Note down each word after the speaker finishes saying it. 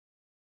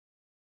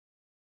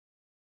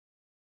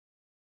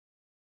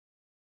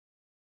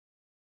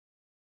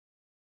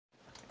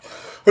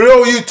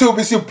Hello YouTube,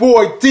 it's your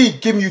boy D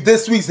giving you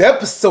this week's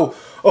episode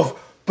of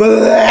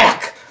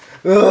Black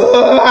Lightning.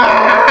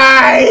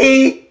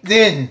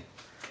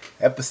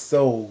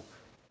 Episode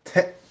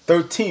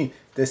 13,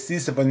 the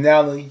season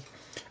finale.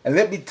 And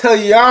let me tell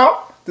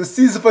y'all, the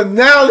season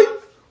finale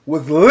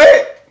was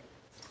lit.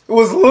 It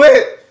was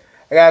lit.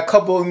 I got a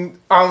couple of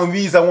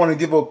honorees I want to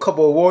give a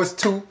couple of awards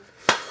to.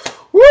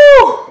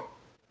 Woo!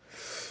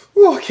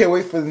 Woo, I can't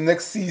wait for the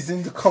next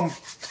season to come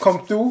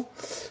through.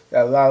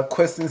 Got a lot of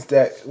questions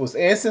that was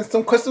answered.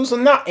 Some questions were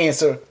not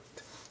answered.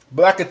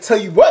 But I can tell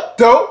you what,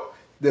 though.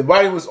 The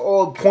writing was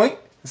on point.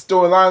 The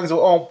storylines were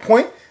on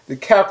point. The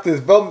character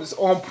development is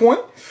on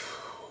point.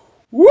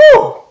 Woo!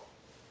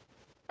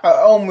 I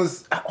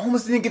almost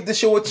didn't give the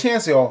show a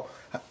chance, y'all.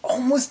 I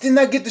almost did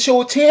not get the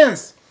show a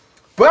chance.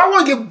 But I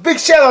want to give a big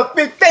shout out,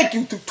 big thank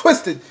you to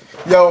Twisted,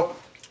 yo,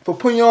 for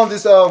putting on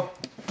this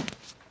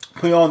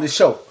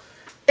show.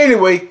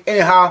 Anyway,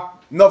 anyhow,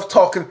 enough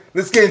talking.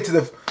 Let's get into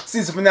the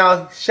season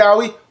finale, shall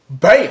we?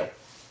 Bam!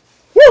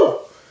 Woo!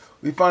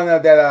 We found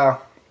out that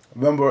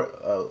remember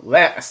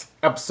last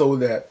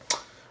episode that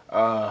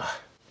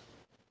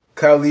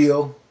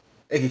Khalil,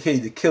 aka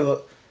the killer,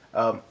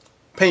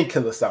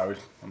 Painkiller,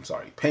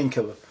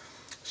 Painkiller,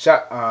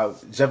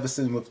 shot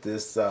Jefferson with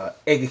this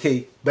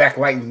aka Black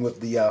Lightning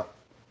with the I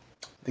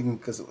think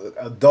because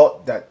a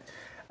dart that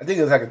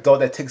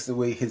takes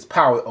away his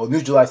power or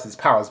neutralizes his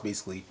powers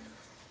basically.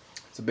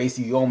 So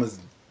basically, he almost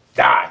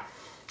died.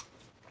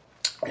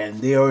 And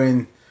they're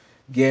in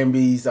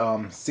Gamby's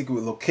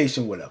secret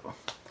location, whatever.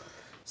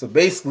 So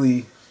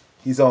basically,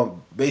 he's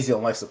on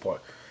life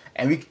support.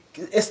 And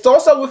it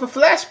starts out with a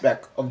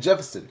flashback of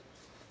Jefferson,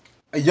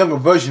 a younger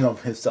version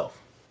of himself,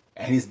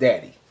 and his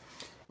daddy.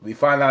 We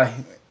find out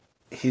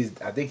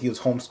I think he was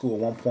homeschooled at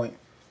one point.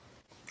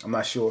 I'm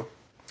not sure.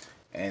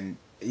 And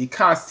you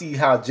can't see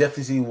how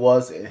Jefferson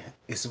was in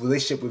his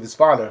relationship with his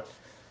father,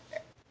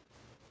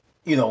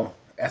 you know,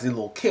 as a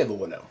little kid or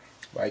whatever.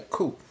 Right?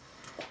 Cool.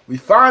 We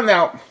find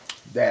out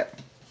that,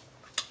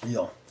 you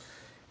know,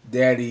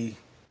 Daddy,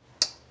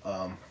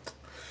 that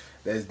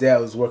his dad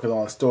was working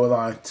on a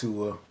storyline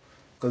to,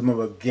 because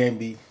remember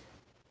Gamby,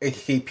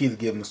 aka Peter,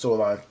 gave him the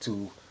storyline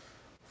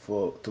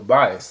for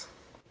Tobias.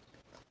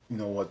 You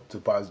know what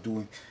Tobias is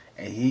doing,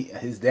 and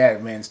his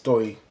dad ran the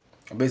story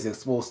and basically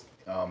exposed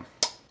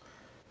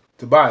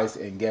Tobias,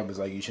 and Gamby's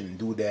like, you shouldn't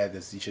do that.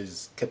 You should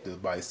just kept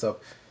it by yourself.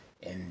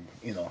 And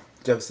you know,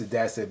 Jefferson's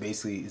dad said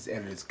basically his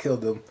editors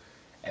killed him.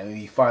 And when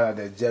we find out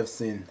that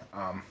Jefferson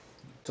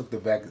took the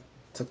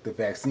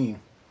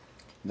vaccine,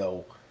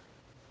 you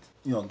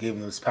know, gave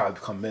him this power to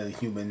become mentally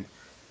human,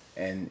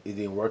 and it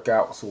didn't work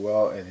out so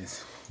well. And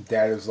his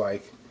dad was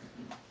like,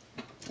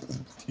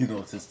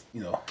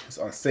 it's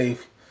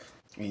unsafe.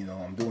 You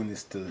know, I'm doing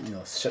this to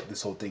shut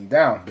this whole thing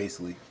down,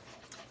 basically.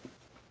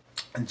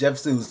 And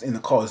Jefferson was in the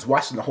car, was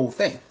watching the whole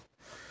thing.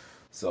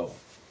 So,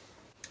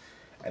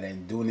 and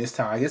then during this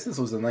time, I guess this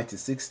was the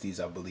 1960s,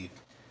 I believe.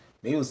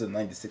 Maybe it was the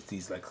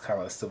 1960s, like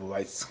kind of a civil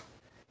rights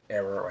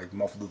era, like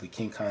Martin Luther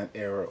King kind of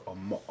era,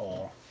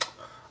 or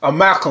a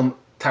Malcolm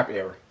type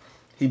era.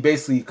 He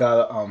basically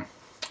got,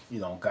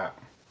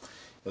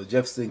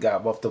 Jefferson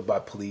got roughed up by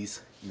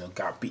police,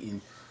 got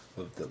beaten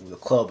with the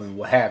club and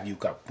what have you,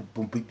 got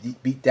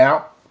beat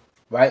down,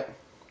 right?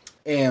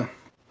 And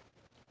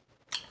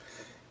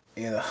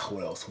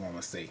what else I want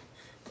to say?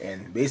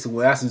 And basically,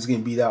 when Ashton was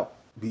getting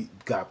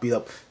got beat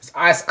up, his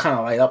eyes kind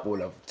of light up or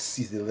whatever,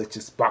 sees the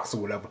electric box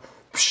or whatever.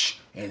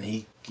 And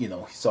he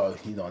saw,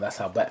 that's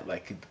how bad,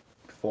 like, he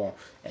performed.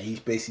 And he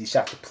basically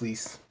shot the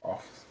police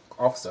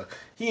officer.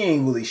 He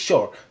ain't really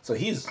sure. So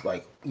he's,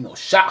 like,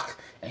 shocked.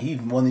 And he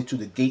went into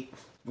the gate,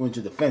 went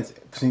to the fence,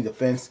 between the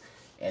fence.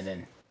 And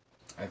then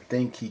I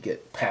think he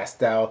get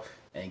passed out.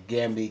 And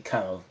Gamby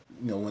kind of,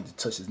 went to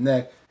touch his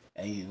neck.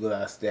 And he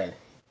realized that,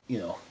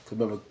 because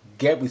remember,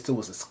 Gamby still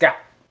was a scout,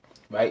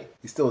 right?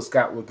 He's still a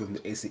scout working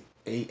with the ASA,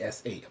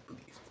 I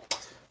believe.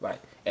 Right.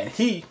 And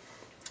he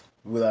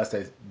realized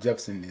that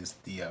Jefferson is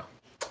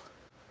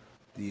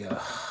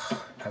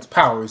has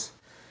powers,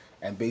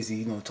 and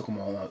basically took him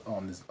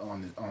on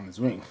his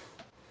ring,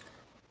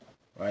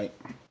 right?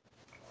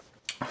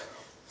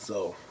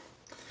 So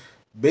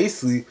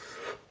basically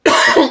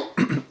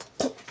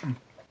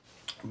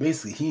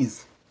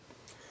he's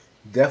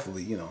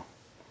definitely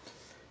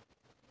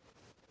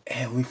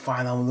and we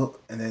find out,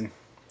 look, and then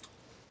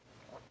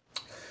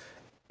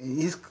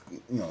he's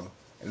and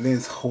then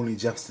it's holding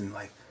Jefferson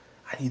like,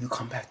 I need to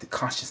come back to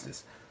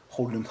consciousness,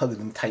 holding him, hugging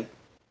him tight.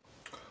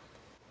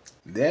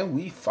 Then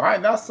we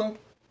find out some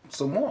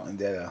more, and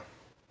that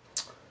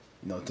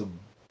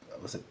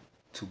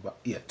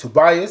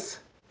Tobias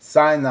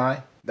Sinai.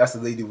 That's the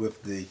lady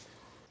with the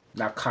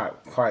not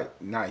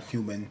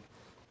human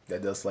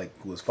that does like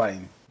was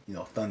fighting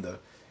Thunder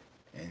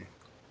and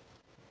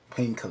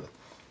Painkiller,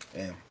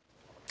 and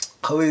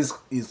Khalil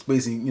is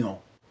basically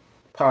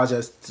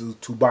apologized to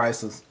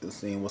Tobias,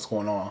 saying what's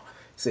going on.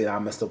 Say I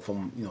messed up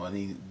from, I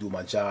need to do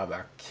my job.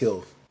 I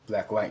killed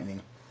Black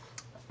Lightning.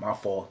 My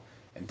fault.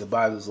 And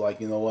Tobias was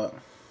like, you know what?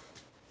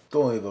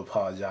 Don't even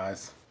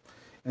apologize.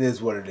 It is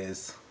what it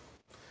is.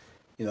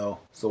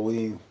 So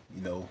we,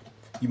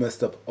 you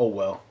messed up. Oh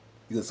well,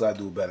 you just gotta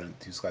do better. You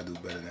just gotta do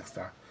better next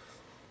time.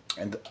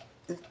 And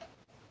and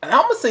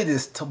I'm gonna say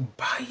this,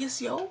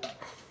 Tobias, yo,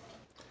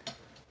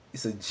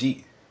 it's a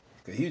G,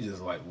 cause he was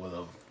just like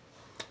whatever.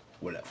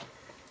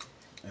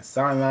 And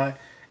Sinai,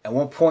 at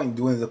one point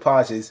during the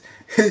apologies,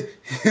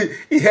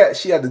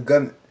 she had the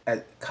gun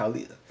at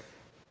Khalida,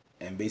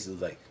 and basically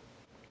was like,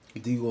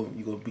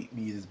 you gonna beat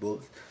me with this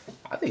bullet?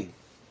 I think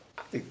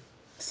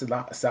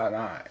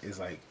Sinai is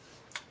like,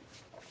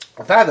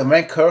 if I had to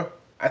rank her,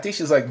 I think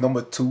she's like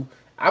number 2.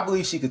 I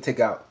believe she could take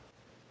out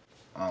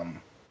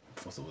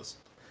what's it was,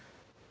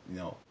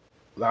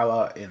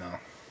 Lala and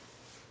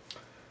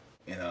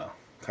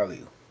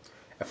Khalil.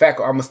 In fact,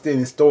 I'm gonna stay in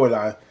the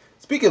storyline.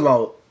 Speaking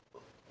of,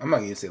 I'm not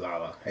gonna say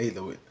Lala. I hate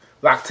the word.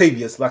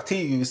 Loctavius.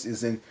 Loctavius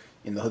is in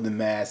the Hood and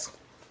Mask,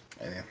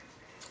 and then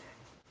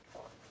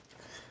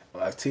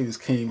Loctavius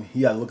came.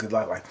 He got looking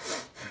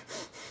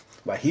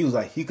like he was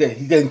like he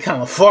getting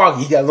kind of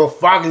foggy. He got a little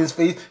fog in his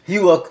face. He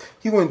went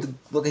to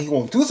look like he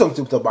want to do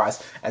something to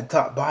Tobias, and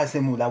Tobias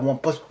him with that one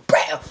punch.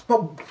 Bam! My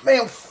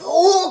man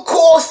flew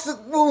across the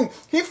room.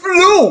 He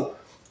flew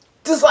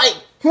just like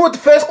he went to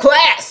first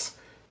class.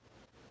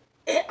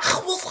 And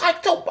I was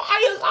like,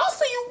 Tobias, I'll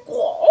see you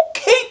go.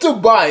 Okay,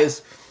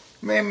 Tobias.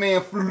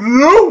 Man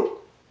flew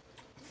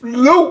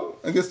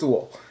against the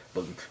wall.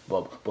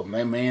 But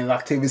man,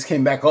 Octavius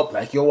came back up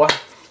like, yo, what?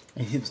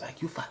 And he was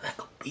like, you fight like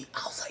a beast.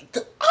 I was like,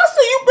 I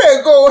said, you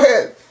better go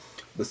ahead.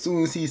 But as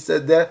soon as he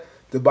said that,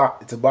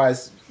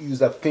 Tobias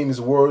used that famous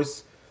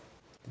words,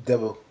 the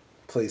devil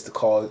plays the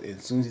card. And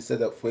as soon as he said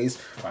that phrase,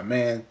 my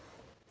man,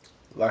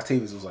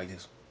 Octavius was like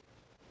this,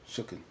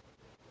 shooken.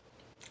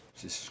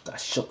 Just got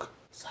shook.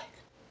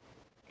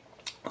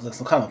 It was like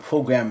some kind of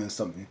programming or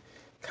something.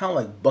 Kind of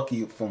like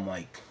Bucky from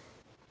like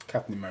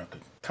Captain America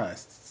kind of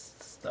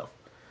stuff.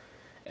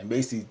 And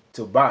basically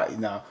Tobias,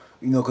 now,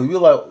 because we were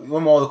like,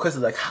 remember all the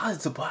questions like, how is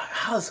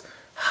Tobias,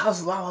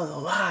 how's Lala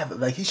alive?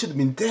 Like, he should have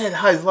been dead.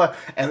 How is he alive?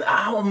 And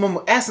I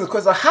remember asking the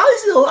question, like, how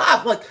is he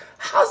alive? Like,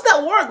 how's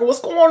that work?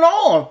 What's going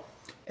on?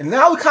 And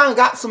now we kind of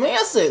got some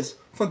answers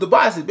from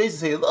Tobias. He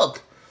basically say,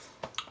 look,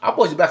 I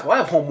brought you back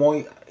alive,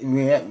 homeboy.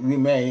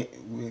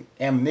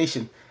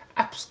 Ammunition.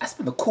 I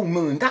spent a cool $1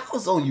 million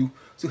on you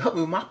to help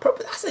me with my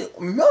purpose. I said,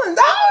 $1 million?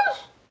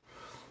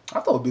 I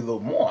thought it'd be a little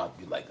more. I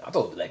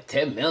thought it'd be like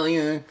 10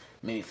 million,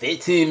 maybe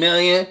 15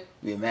 million.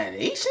 The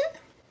imagination.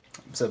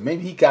 So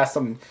maybe he got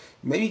some.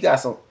 Maybe he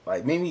got some.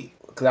 Like maybe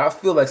because I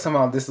feel like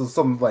somehow this is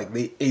something like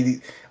late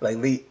 80s, like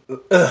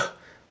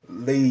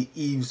Lady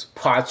Eve's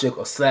project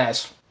or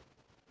slash,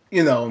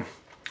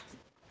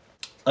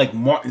 like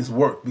Martin's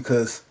work,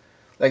 because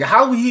like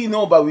how would he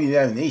know about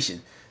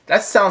reanimation?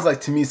 That sounds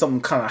like to me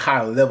something kind of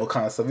higher level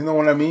kind of stuff. You know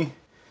what I mean?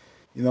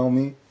 You know what I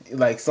mean?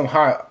 Like some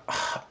higher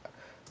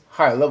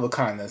level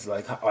kindness.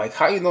 Like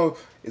how you know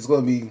it's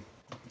gonna be,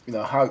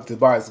 how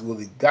Tobias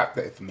really got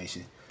that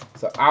information.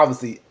 So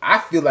obviously, I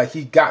feel like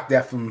he got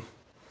that from,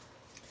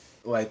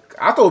 like,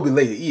 I thought it'd be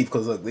Lady Eve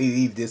because like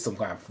Lady Eve did some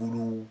kind of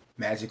voodoo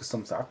magic or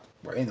something.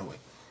 But anyway,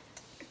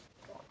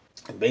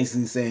 and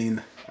basically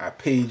saying I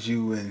paid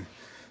you and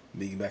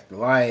bring you back to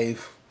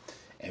life,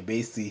 and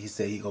basically he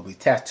said he gonna be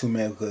tattoo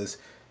man because.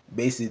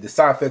 Basically, the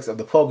side effects of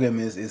the program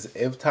is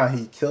every time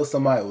he kills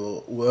somebody,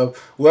 or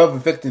whatever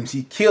victims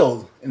he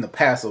killed in the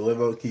past, or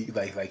whatever he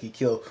he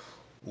killed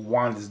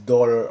Wanda's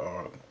daughter,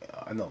 or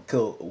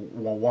killed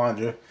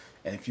Wanda,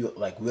 and if you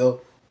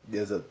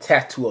there's a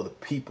tattoo of the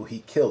people he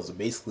kills. So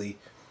basically,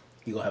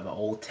 he gonna have an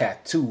old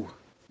tattoo,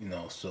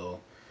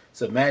 So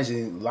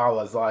imagine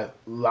Lala's life,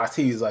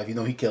 Lati's life.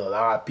 He killed a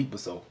lot of people,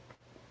 so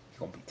he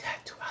gonna be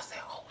tattooed. I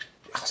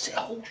said,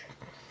 oh.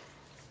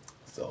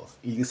 So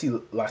you can see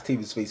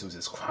Loctavius' face was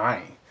just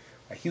crying.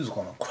 Like he was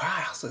gonna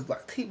cry. I said,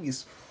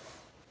 Loctavius.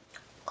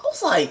 I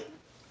was like,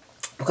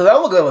 because I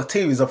looked at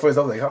Loctavius at first,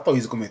 I thought he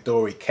was gonna be a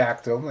throwaway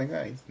character. I'm like,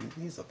 nah,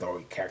 he's a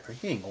throwaway character.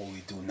 He ain't gonna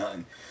really do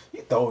nothing.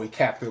 He's a throwaway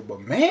character, but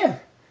man,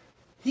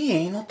 he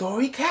ain't no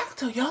throwaway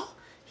character, y'all.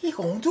 He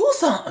gonna do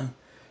something.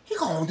 He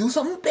gonna do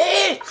something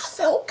big. I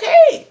said,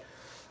 okay.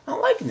 I'm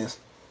liking this.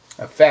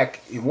 In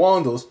fact, in one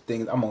of those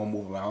things, I'm gonna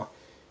move around.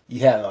 You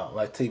had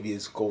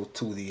Loctavius go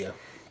to the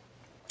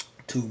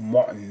to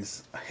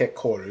Martin's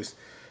headquarters,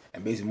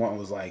 and basically Martin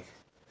was like,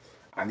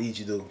 I need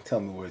you to tell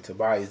me where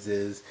Tobias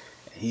is.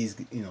 And he's,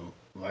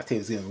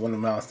 Loctavius is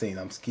running around saying,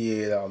 I'm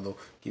scared, I don't know,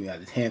 give me out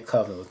this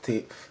handcuff and the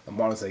tape. And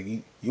Martin's like,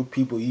 you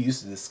people, you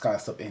used to this kind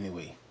of stuff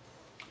anyway,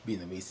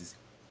 being a racist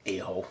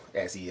a-hole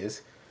as he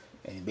is.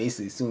 And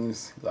basically, as soon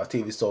as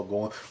Loctavius started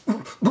going,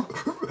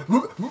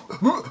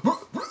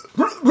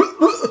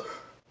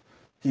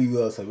 he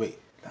was like, wait,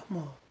 that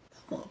more.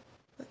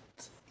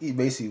 He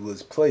basically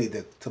was played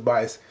that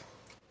Tobias,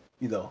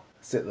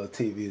 set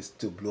Loctavius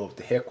to blow up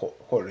the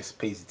headquarters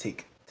space to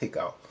take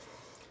out.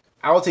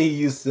 I would say he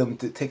used them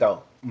to take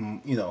out,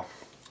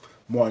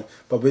 Martin,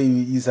 but maybe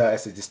use that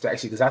as a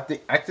distraction because I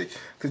think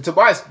because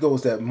Tobias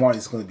knows that Martin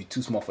is going to be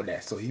too small for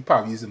that, so he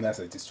probably used him as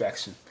a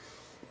distraction.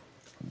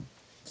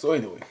 So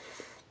anyway,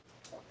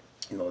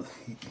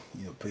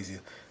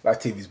 basically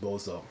Loctavius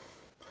blows up.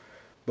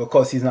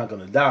 because he's not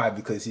gonna die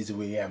because he's a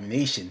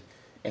reanimation,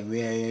 and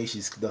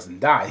reanimation doesn't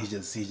die. He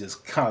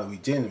just kind of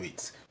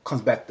regenerates,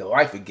 comes back to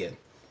life again.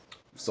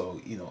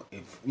 So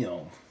if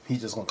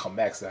he's just gonna come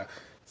back. So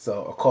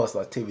of course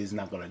Octavius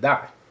not gonna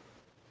die,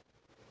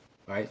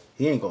 right?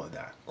 He ain't gonna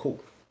die. Cool.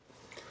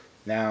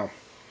 Now,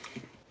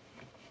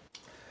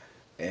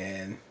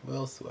 and what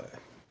else?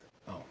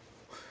 Oh,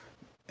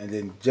 and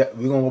then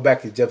we're gonna go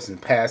back to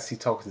Jefferson's past. He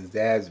talks to his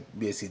dad.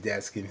 Basically,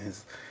 dad's giving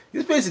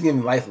he's basically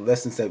giving life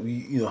lessons that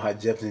how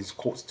Jefferson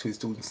quotes to his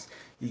students.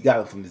 He got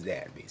them from his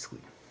dad,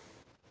 basically.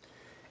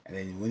 And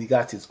then when he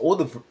got to his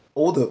older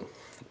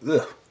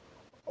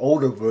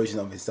version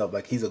of himself,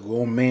 like he's a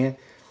grown man,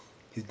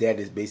 his dad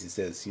just basically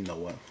says, you know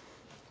what,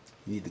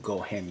 you need to go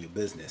handle your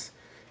business.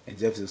 And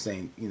Jefferson was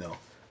saying,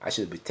 I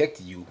should have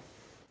protected you.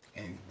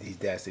 And his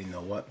dad said, you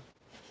know what,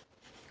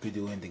 you could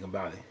do anything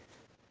about it.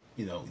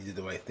 You did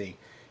the right thing.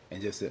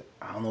 And Jefferson said,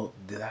 I don't know,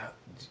 did I,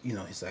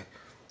 he's like,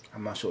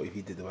 I'm not sure if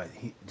he did the right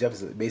thing.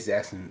 Jefferson basically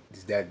asking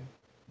his dad,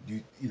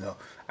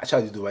 I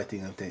tried to do the right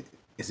thing.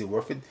 Is it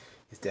worth it?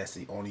 His dad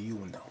said, only you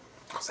will know.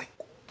 I was like,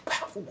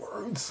 powerful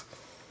words.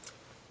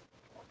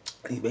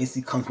 And he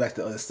basically comes back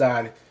to the other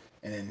side,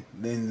 and then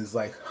Lynn is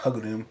like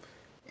hugging him,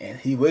 and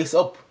he wakes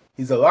up.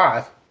 He's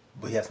alive,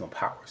 but he has no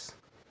powers.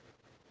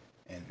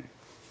 And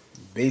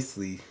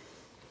basically,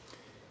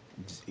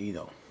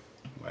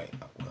 right?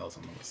 What else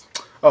on the list?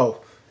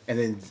 Oh, and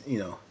then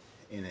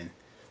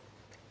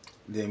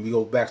then we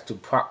go back to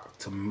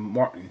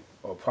Martin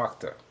or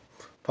Proctor.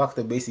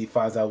 Proctor basically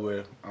finds out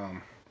where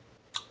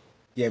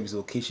Yami's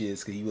location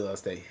is because he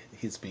realized that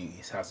his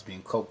house is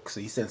being coked.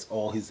 So he sends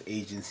all his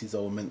agents, his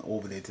old men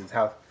over there to his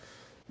house,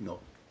 to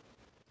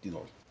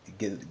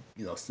get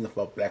sniff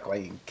out Black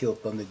Lightning, kill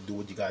Thunder, do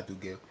what you gotta do,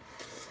 Gil.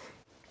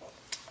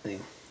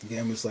 And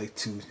Yami's like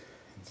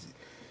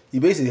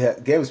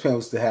Gambit's plan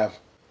was to have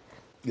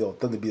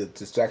Thunder be a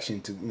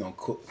distraction to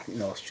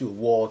shoot a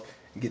wall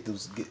and get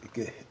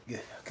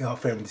her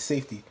family to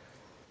safety.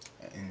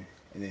 And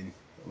then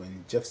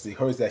when Jefferson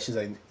hears that,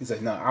 he's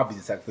like, no, I'll be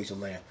the sacrificial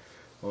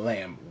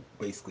lamb,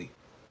 basically.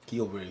 He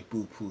over a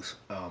bulletproof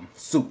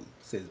suit,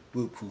 says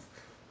bulletproof,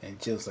 and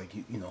Jim's like,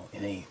 it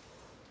ain't,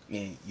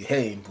 and your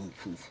head ain't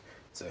bulletproof.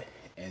 So,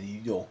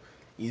 and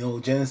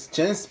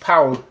Jen's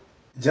power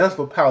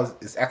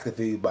is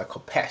activated by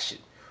compassion,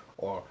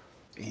 or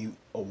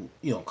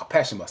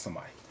compassion by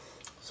somebody.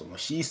 So when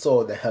she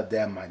saw that her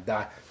dad might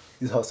die,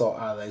 she saw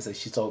eyelids, like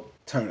she saw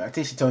turn. I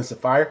think she turns to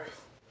fire,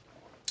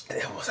 and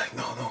it was like,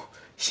 no.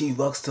 She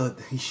runs to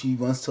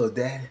her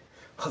dad,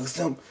 hugs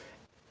him,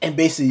 and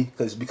basically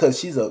because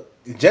she's a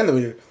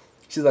generator,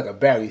 she's like a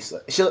battery.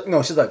 She's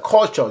like a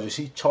car charger.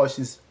 She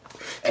charges,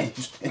 and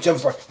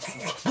Jennifer's like,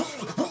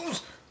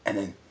 and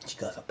then she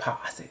got her power.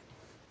 I said,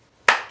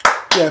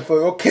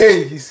 Jennifer,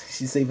 okay,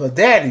 she saved her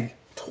daddy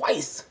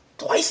twice.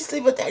 She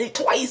saved her daddy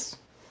twice.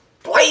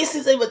 She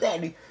saved her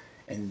daddy,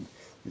 and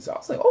I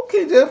was like,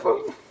 okay, Jennifer.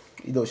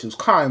 She was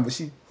crying, but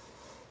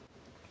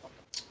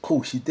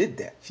cool, she did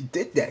that.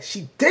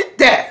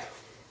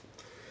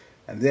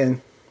 And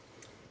then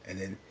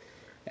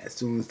as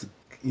soon as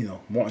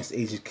Martin's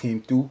agent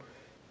came through,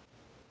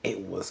 it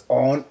was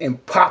on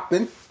and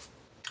popping.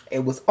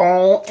 And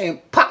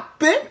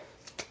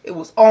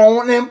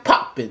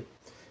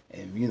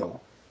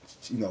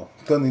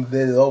Thunder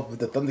did it off with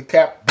the Thunder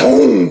Cap.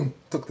 Boom!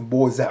 Took the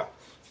boys out.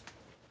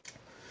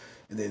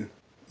 And then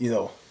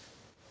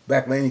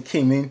Black Lightning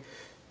came in,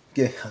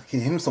 get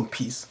him some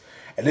peace.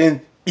 And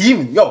then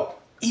even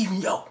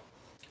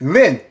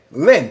Lynn,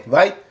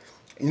 right?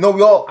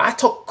 I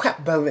talk crap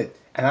about Lynn.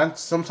 And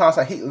sometimes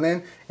I hate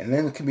Lynn, and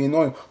Lynn can be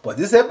annoying. But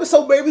this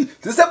episode, baby,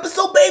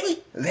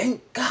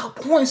 Lynn got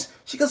points.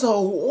 She gets an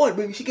award,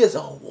 baby. She gets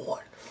an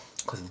award.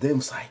 Because Lynn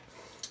was like,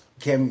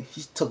 Gabby,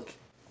 she took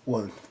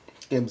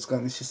Gabby's gun,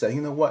 and she said,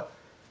 you know what?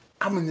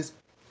 I'm in this.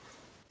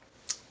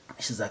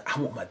 She's like, I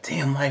want my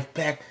damn life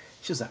back.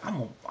 She was like,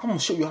 I'm gonna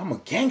show you I'm a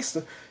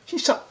gangster. She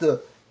shot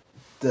the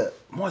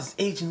Martin's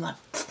agent like.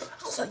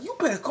 I was like, you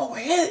better go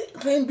ahead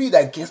and be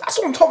that gangster. That's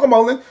what I'm talking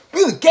about, Lynn.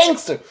 Be the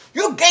gangster.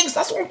 You're a gangster.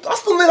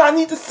 That's the Lynn I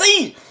need to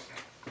see.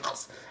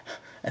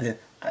 And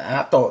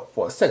I thought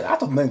for a second, I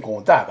thought Lynn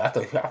gonna die, but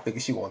I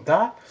figured she gonna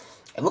die.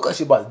 And look like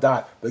she about to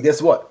die. But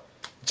guess what?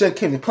 Jen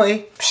came to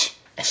play,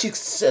 and she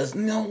says,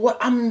 you know what?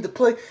 I'm in the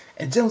play.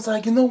 And Jen was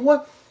like, you know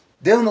what?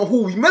 They don't know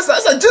who we miss. I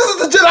said, this is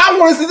the Jen I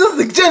want to see. This is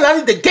the Jen. I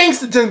need the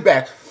gangster Jen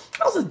back.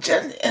 I was like,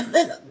 Jen, and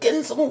then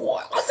getting some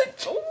more. I said,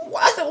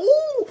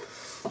 ooh.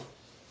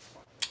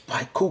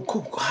 Alright, cool.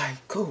 Alright,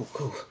 cool.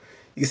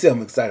 You can see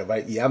I'm excited,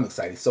 right? Yeah, I'm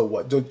excited. So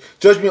what?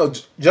 Judge me or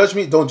judge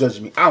me? Don't judge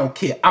me. I don't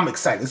care. I'm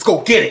excited. Let's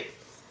go get it.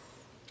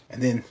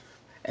 And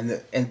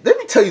let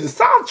me tell you, the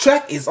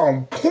soundtrack is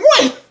on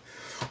point.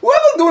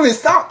 Whoever doing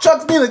this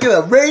soundtrack's going to get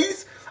a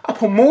raise, a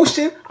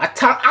promotion, I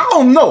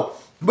don't know.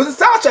 But the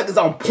soundtrack is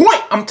on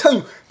point. I'm telling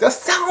you, the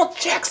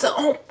soundtracks are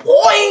on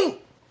point.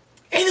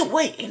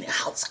 Anyway,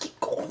 let's keep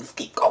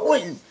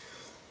going.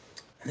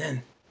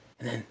 And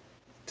then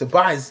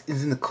Tobias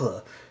is in the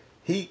club.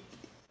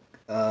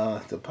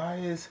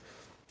 Tobias,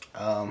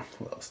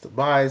 what else?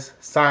 Tobias,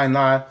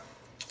 Cyanide,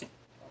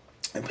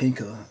 and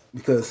Painkiller,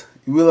 because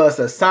you realize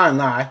that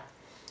Cyanide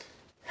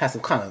has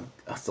some kind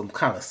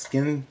of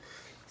skin,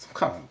 some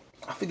kind of,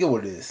 I forget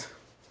what it is,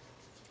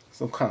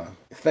 some kind of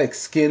effect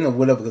skin or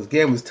whatever. Because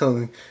Gam was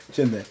telling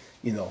Jen that,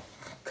 you know,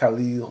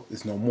 Khalil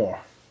is no more,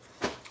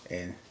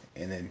 and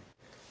then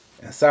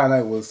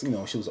Cyanide was, you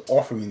know, she was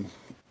offering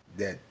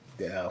that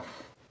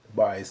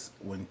Tobias,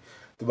 when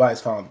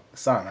Tobias found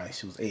Cyanide,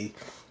 she was he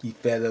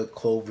fed her,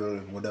 clothed her,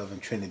 and whatever,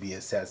 and trained to be an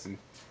assassin,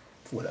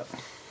 whatever.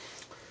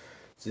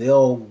 So they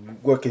all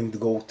working to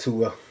go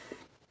to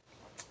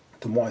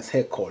Martin's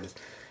headquarters,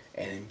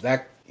 and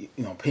Black, you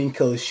know,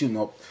 Painkiller shooting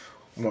up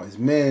Martin's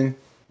men.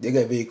 They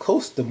got very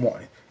close to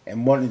Martin, and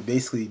Martin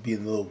basically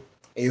being a little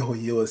a-hole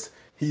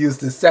he used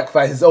to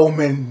sacrifice his own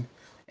men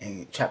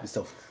and trap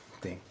himself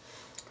thing.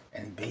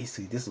 And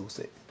basically this was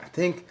it, I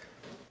think.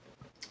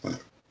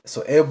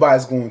 So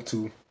everybody's going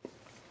to,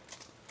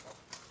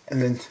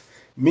 and then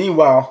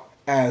meanwhile,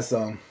 as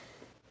the,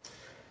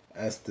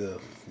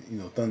 you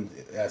know, Thunder,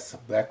 as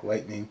Black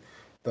Lightning,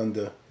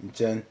 Thunder, and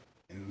Jen,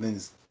 and Lynn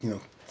is, you know,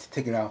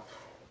 taking out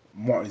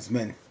Martin's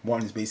men.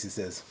 Martin's basically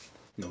says,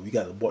 you know, we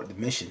got to abort the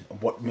mission,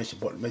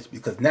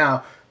 because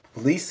now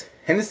police,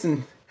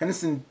 Henderson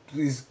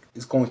police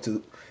is going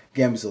to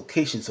Gambit's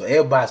location, so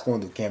everybody's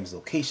going to Gambit's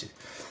location.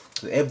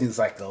 So everything's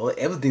like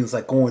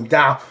going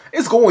down.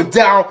 It's going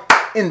down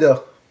in their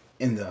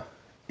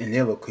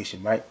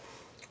location, right?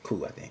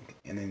 Cool, I think.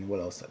 And then what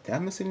else? Did I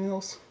miss anything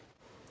else?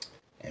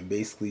 And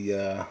basically,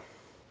 the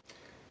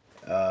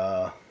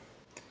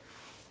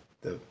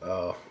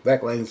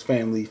Black Lightning's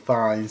family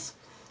finds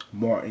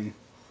Martin,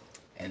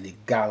 and they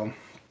got him.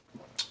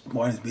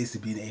 Martin's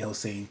basically being a-hole,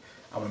 saying,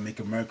 "I'm gonna make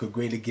America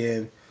great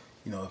again.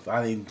 You know, if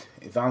I didn't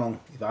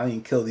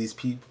kill these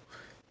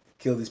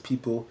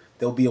people,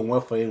 they'll be on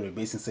welfare." Anyway,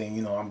 basically saying,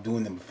 you know, I'm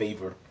doing them a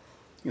favor.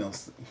 You know,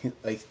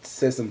 like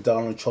says some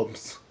Donald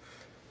Trump's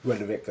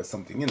rhetoric or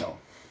something. You know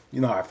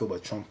how I feel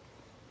about Trump.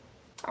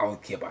 I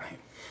don't care about him.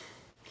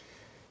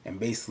 And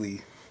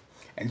basically,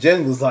 and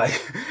Jen was like,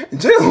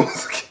 Jen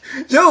was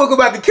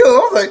about to kill him.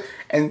 I was like,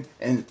 and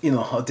you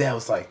know, her dad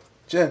was like,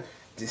 Jen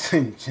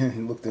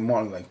looked at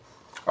Martin like,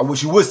 I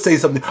wish you would say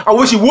something. I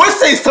wish you would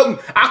say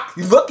something.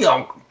 You look,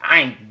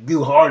 I ain't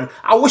do hard.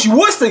 I wish you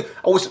would say.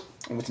 I wish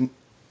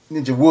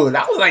Ninja would.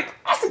 I was like,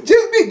 I said,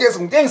 Jen,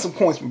 get some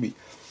points from me.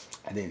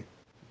 And then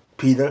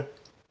Peter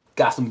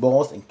got some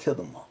balls and killed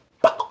him.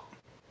 Bow,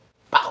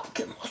 bow,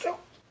 kill him.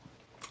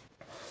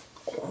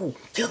 Oh,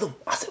 kill him.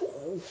 I said,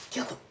 oh,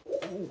 kill him.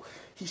 Oh,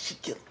 he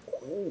should kill him.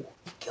 Oh,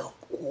 he killed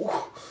him.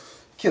 Oh,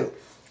 kill him.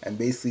 And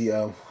basically,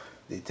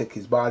 they took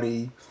his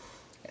body,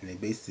 and they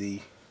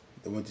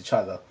went to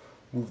try to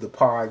move the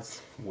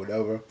pods,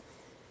 whatever.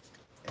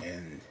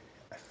 And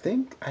I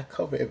think I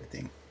covered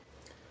everything.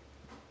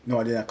 No,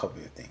 I did not cover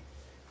everything.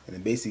 And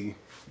then basically,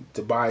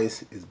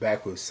 Tobias is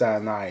back with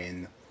Cyanide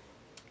and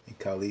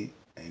Khalid,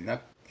 and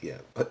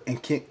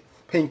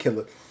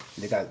Painkiller.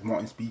 They got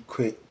Martin's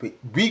briefcase,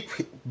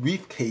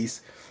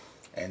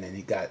 and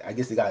then I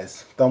guess they got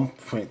his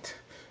thumbprint,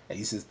 and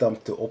he uses his thumb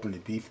to open the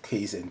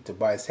briefcase, and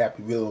Tobias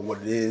happy revealing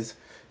what it is.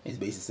 And he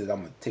basically says,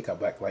 "I'm gonna take out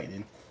Black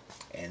Lightning,"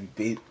 and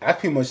I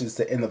pretty much is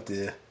the end of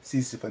the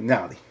season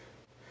finale.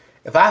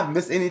 If I have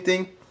missed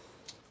anything,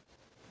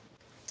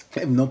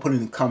 let me know. Put it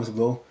in the comments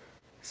below.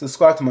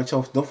 Subscribe to my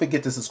channel. Don't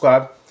forget to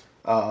subscribe.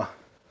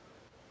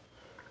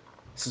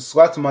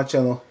 Subscribe to my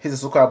channel. Hit the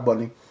subscribe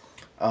button.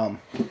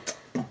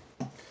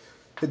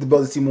 Hit the bell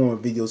to see more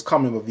of my videos.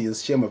 Comment my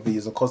videos. Share my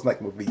videos. Of course,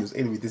 like my videos.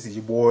 Anyway, this is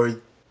your boy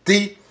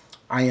D.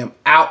 I am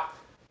out.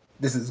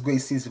 This is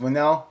great season for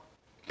now.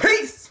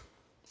 Peace.